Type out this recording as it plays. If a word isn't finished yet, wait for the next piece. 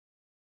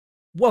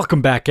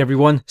Welcome back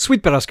everyone,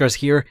 SweetBattlescars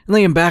here, and I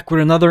am back with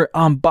another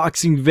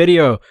unboxing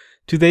video.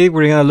 Today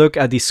we're gonna look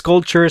at the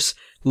Sculptures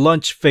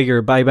lunch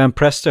figure by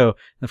Banpresto.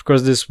 Of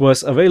course this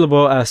was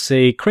available as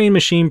a Crane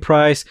Machine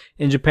price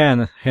in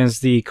Japan, hence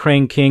the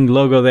Crane King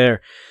logo there.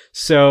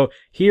 So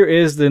here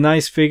is the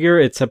nice figure.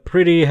 It's a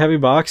pretty heavy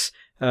box.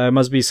 It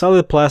must be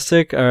solid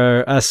plastic,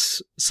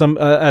 as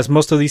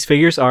most of these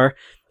figures are.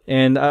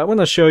 And I want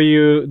to show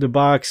you the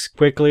box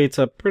quickly. It's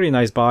a pretty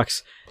nice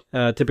box.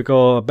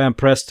 Typical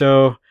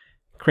Banpresto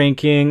Crane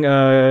King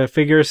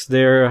figures.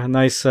 They're a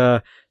nice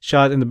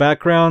shot in the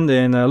background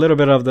and a little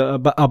bit of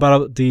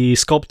about the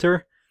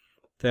sculptor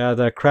that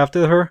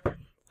crafted her.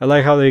 I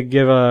like how they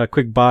give a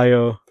quick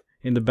bio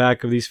in the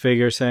back of these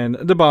figures and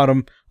the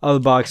bottom of the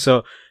box.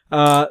 So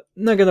not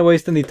gonna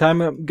waste any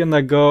time. I'm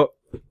gonna go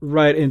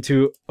right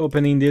into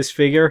opening this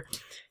figure.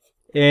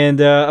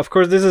 And of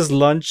course this is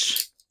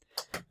Lunch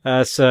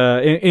as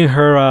in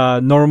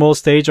her normal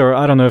stage, or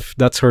I don't know if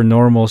that's her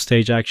normal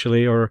stage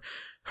actually, or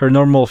her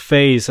normal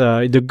face,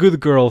 the good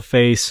girl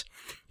face,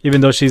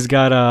 even though she's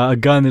got a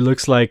gun, it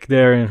looks like,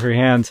 there in her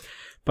hand.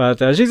 But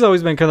she's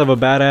always been kind of a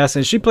badass,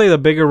 and she played a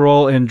bigger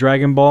role in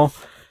Dragon Ball,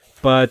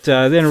 but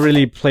didn't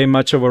really play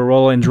much of a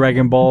role in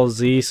Dragon Ball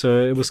Z.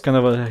 So it was kind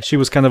of she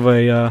was kind of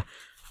a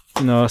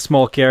you know, a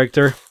small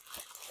character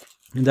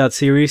in that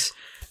series.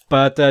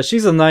 But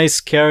she's a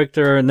nice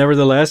character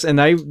nevertheless, and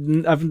I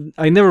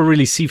never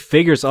really see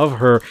figures of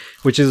her,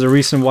 which is the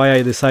reason why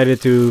I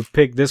decided to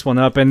pick this one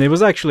up, and it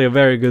was actually a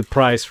very good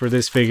price for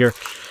this figure.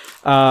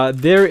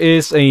 There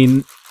is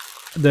the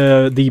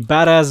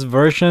badass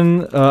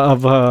version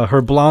of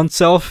her blonde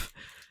self.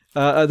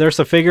 There's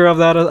a figure of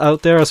that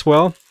out there as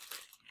well.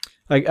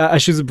 I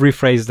should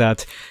rephrase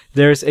that.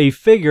 There's a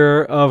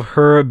figure of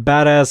her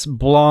badass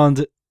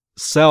blonde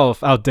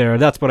self out there.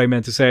 That's what I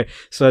meant to say.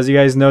 So as you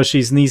guys know,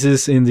 she's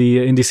Sneezes in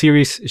the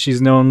series.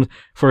 She's known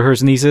for her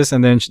Sneezes,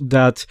 and then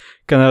that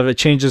kind of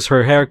changes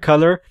her hair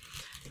color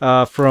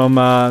from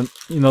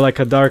you know, like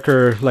a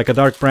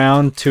dark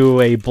brown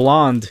to a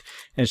blonde,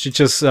 and she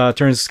just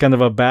turns kind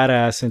of a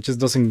badass and just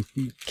doesn't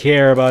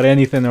care about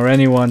anything or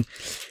anyone.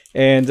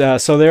 And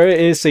so there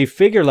is a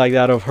figure like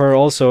that of her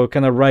also,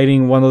 kind of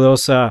riding one of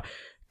those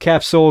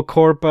Capsule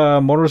Corp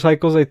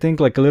motorcycles, I think,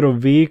 like a little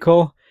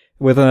vehicle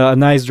with a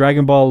nice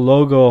Dragon Ball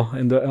logo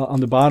on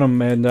the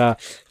bottom, and that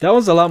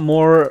one's a lot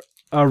more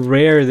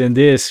rare than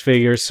this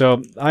figure,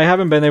 so I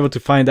haven't been able to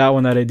find that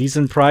one at a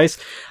decent price.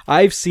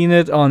 I've seen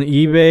it on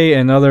eBay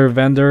and other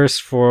vendors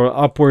for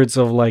upwards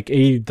of like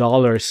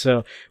 $80,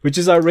 so which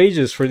is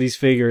outrageous for these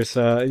figures.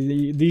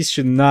 These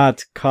should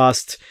not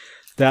cost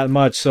that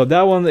much. So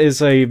that one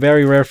is a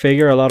very rare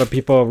figure. A lot of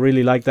people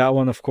really like that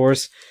one, of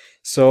course.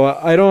 So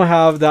I don't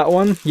have that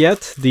one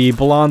yet, the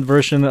blonde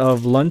version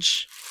of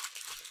Lunch.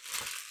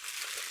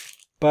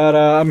 But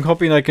I'm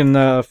hoping I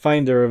can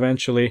find her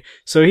eventually.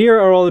 So here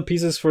are all the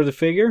pieces for the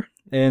figure.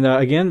 And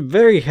again,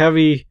 very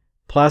heavy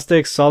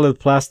plastic, solid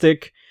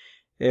plastic.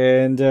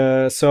 And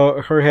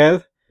so her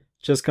head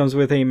just comes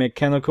with a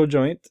mechanical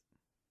joint.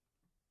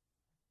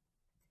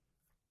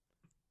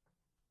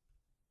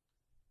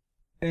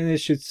 And it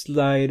should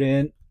slide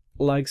in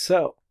like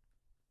so.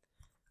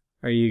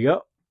 There you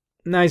go.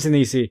 Nice and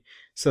easy.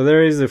 So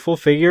there is the full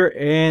figure,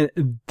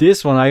 and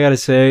this one, I gotta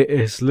say,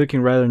 is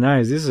looking rather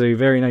nice. This is a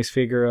very nice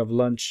figure of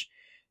Lunch.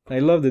 I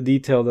love the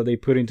detail that they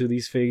put into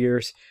these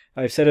figures.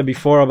 I've said it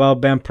before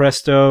about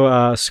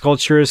Banpresto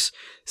Sculptures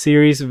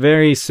series.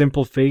 Very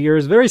simple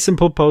figures, very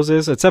simple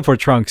poses, except for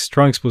Trunks.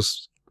 Trunks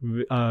was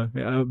a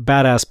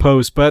badass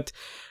pose, but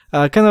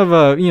kind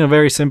of you know,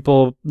 very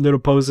simple little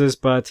poses,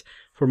 but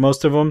for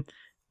most of them.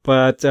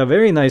 But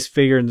very nice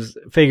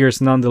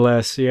figures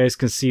nonetheless. You guys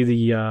can see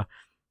the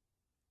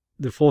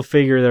full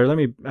figure there. Let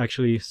me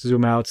actually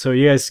zoom out so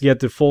you guys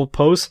get the full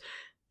pose.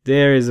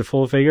 There is the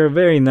full figure.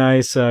 Very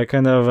nice,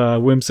 kind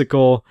of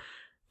whimsical,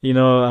 you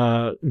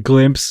know,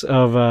 glimpse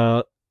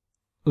of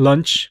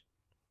Lunch.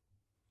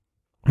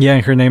 Yeah,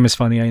 and her name is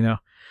funny, I know.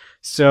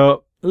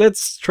 So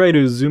let's try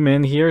to zoom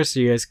in here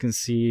so you guys can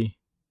see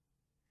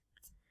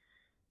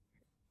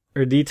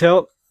her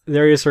detail.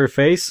 There is her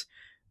face.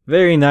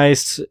 Very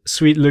nice,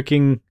 sweet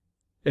looking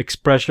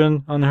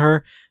expression on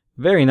her.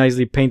 Very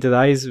nicely painted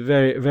eyes,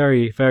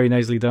 very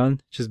nicely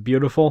done, just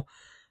beautiful.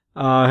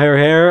 Her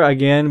hair,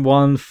 again,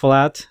 one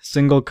flat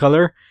single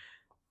color,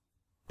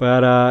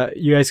 but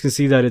you guys can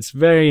see that it's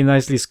very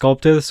nicely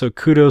sculpted, so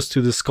kudos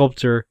to the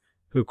sculptor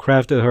who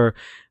crafted her.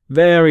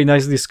 Very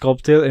nicely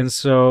sculpted, and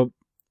so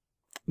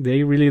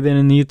they really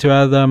didn't need to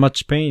add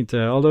much paint,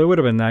 although it would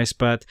have been nice,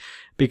 but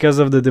because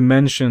of the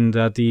dimension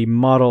that the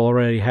model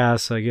already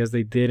has, I guess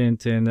they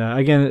didn't. And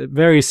again,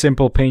 very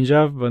simple paint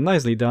job, but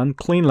nicely done,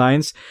 clean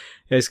lines.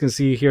 You guys can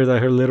see here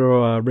that her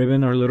little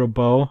ribbon, her little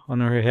bow on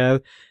her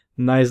head,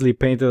 nicely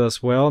painted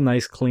as well.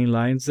 Nice clean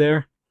lines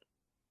there.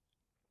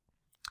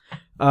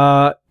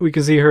 We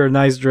can see her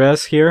nice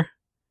dress here.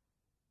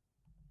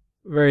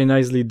 Very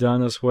nicely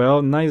done as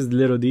well. Nice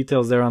little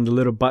details there on the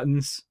little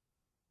buttons.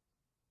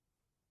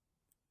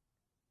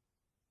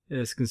 You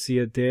guys can see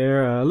it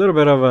there. A little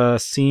bit of a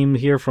seam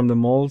here from the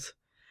mold.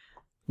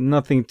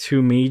 Nothing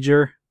too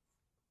major.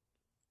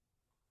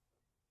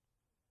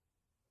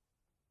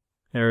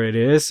 There it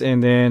is.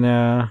 And then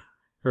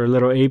her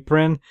little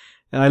apron.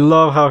 And I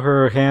love how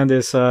her hand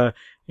is in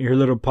her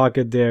little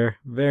pocket there.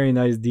 Very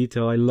nice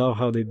detail. I love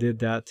how they did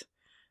that.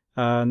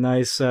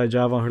 Nice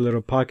job on her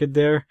little pocket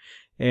there.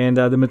 And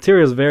the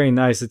material is very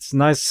nice. It's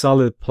nice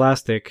solid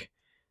plastic.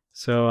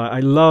 So I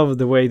love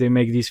the way they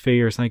make these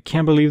figures. And I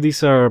can't believe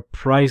these are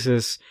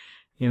prices,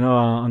 you know,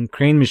 on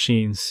crane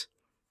machines.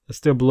 It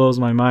still blows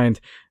my mind.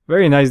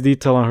 Very nice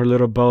detail on her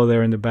little bow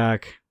there in the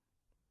back.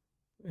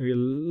 Maybe a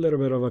little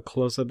bit of a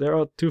close-up there.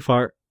 Oh, too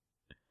far.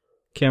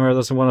 Camera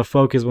doesn't want to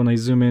focus when I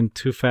zoom in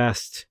too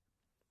fast.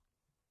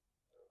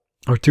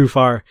 Or too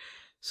far.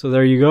 So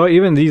there you go.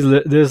 Even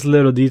this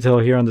little detail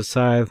here on the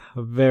side.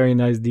 A very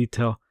nice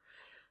detail.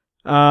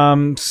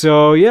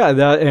 So yeah,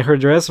 that, and her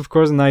dress, of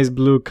course, nice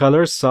blue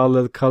color,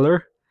 solid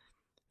color.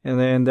 And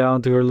then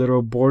down to her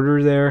little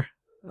border there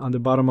on the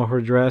bottom of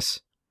her dress.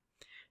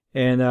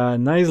 And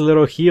nice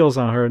little heels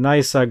on her.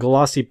 Nice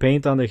glossy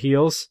paint on the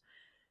heels.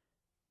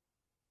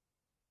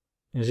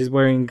 And she's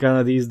wearing kind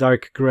of these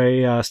dark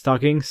gray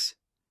stockings.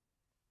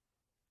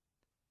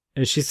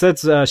 And she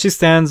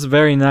stands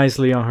very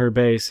nicely on her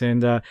base.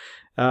 And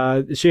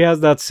she has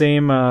that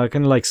same kind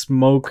of like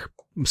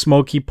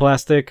smoky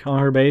plastic on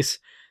her base.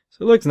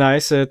 So it looks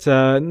nice. It's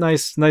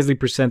nicely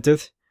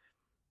presented.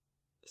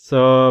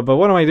 So, but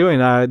what am I doing?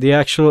 The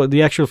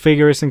actual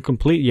figure isn't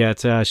complete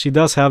yet. She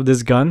does have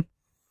this gun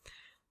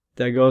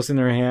that goes in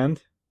her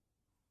hand,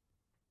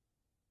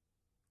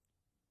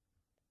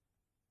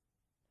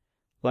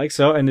 like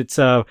so, and it's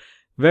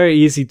very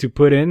easy to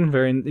put in,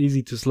 very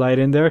easy to slide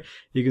in there.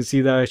 You can see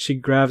that she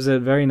grabs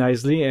it very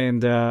nicely,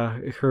 and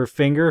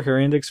her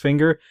index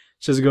finger,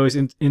 just goes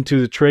into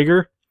the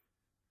trigger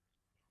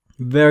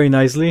very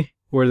nicely,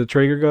 where the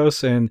trigger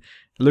goes, and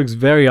it looks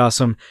very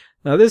awesome.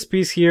 Now this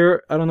piece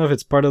here, I don't know if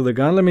it's part of the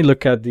gun. Let me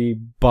look at the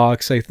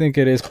box. I think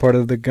it is part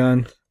of the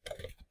gun.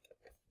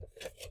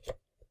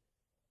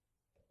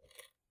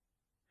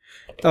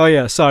 Oh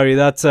yeah, sorry,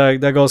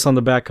 that goes on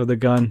the back of the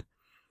gun.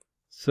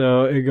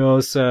 So it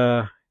goes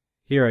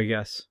here, I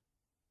guess.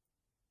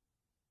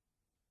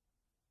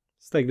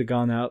 Let's take the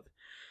gun out.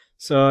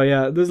 So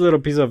yeah, this little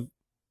piece of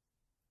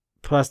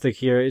plastic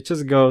here, it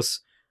just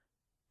goes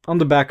on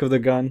the back of the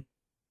gun.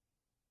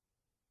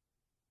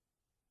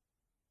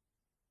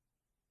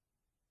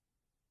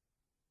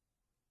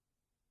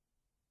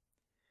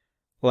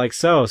 Like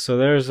so. So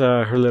there's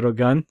her little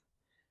gun.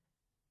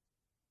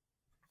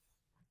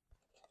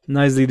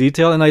 Nicely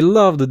detailed, and I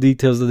love the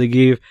details that they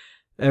gave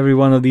every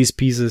one of these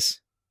pieces.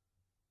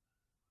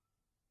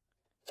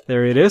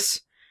 There it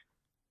is.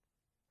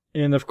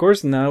 And of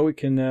course now we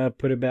can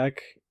put it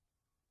back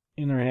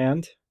in our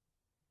hand.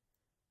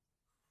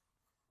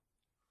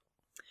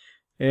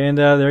 And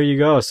there you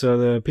go. So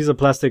the piece of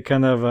plastic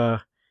kind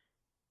of,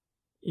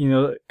 you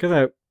know, kind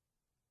of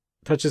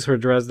touches her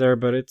dress there,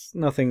 but it's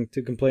nothing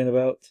to complain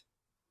about.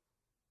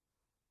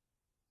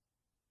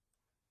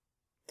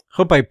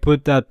 Hope I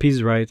put that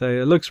piece right.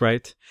 It looks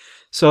right.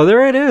 So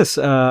there it is.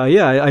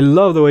 Yeah, I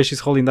love the way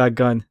she's holding that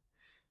gun.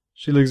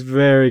 She looks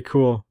very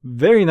cool.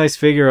 Very nice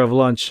figure of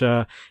Lunch.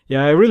 Yeah,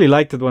 I really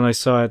liked it when I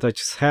saw it. I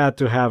just had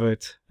to have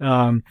it.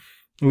 We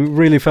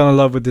really fell in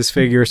love with this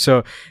figure.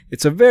 So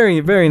it's a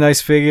very, very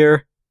nice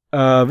figure.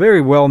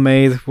 Very well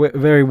made.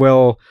 Very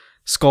well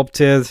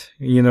sculpted,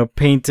 you know,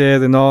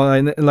 painted and all.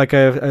 And like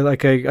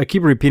I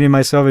keep repeating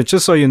myself. And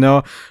just so you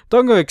know,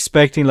 don't go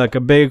expecting like a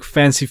big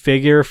fancy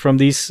figure from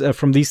these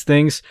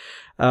things.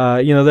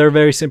 You know, they're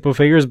very simple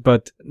figures,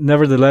 but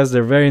nevertheless,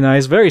 they're very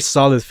nice, very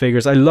solid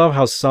figures. I love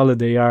how solid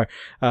they are.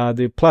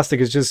 The plastic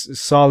is just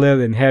solid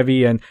and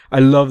heavy, and I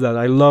love that.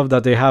 I love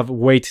that they have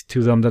weight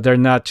to them, that they're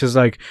not just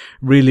like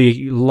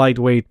really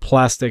lightweight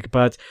plastic.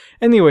 But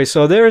anyway,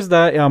 so there's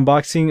the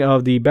unboxing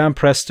of the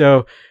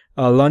Banpresto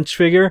Lunch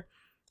figure.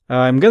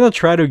 I'm gonna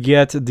try to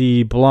get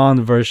the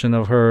blonde version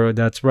of her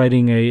that's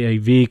riding a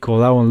vehicle.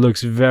 That one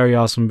looks very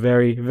awesome.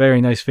 Very, very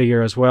nice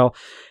figure as well.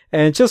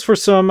 And just for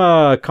some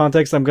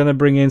context, I'm gonna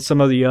bring in some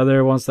of the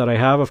other ones that I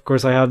have. Of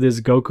course, I have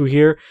this Goku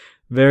here.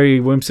 Very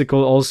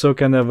whimsical, also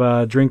kind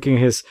of drinking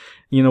his,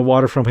 you know,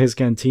 water from his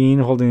canteen,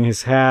 holding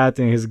his hat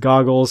and his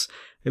goggles,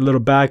 a little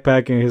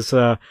backpack and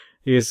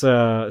his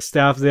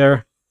staff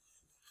there.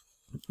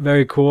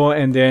 Very cool.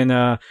 And then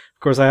of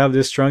course I have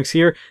this Trunks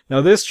here.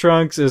 Now this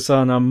Trunks is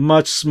on a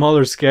much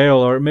smaller scale,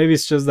 or maybe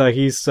it's just that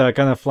he's kind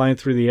of flying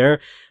through the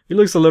air. He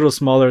looks a little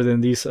smaller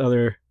than these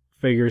other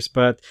figures,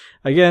 but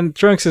again,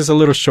 Trunks is a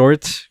little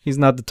short. He's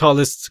not the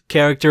tallest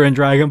character in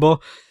Dragon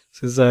Ball.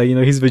 This is, you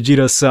know, he's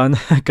Vegeta's son,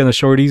 kind of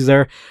shorties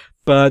there.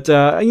 But,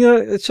 you know,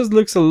 it just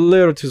looks a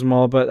little too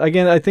small. But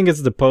again, I think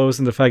it's the pose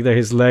and the fact that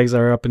his legs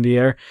are up in the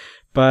air.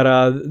 But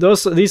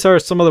these are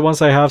some of the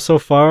ones I have so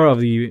far of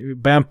the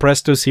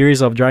Banpresto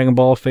series of Dragon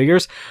Ball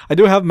figures. I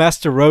do have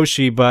Master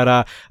Roshi, but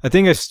I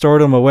think I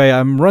stored them away.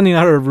 I'm running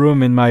out of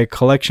room in my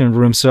collection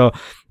room, so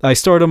I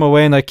stored them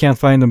away and I can't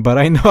find them. But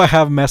I know I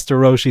have Master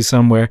Roshi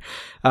somewhere.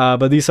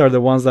 But these are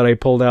the ones that I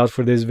pulled out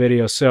for this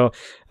video. So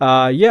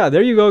yeah,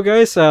 there you go,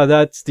 guys.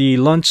 That's the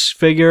Lunch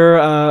figure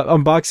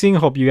unboxing.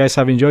 Hope you guys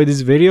have enjoyed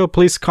this video.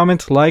 Please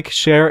comment, like,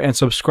 share, and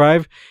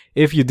subscribe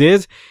if you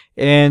did,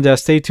 and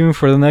stay tuned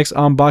for the next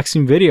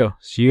unboxing video.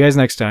 See you guys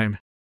next time.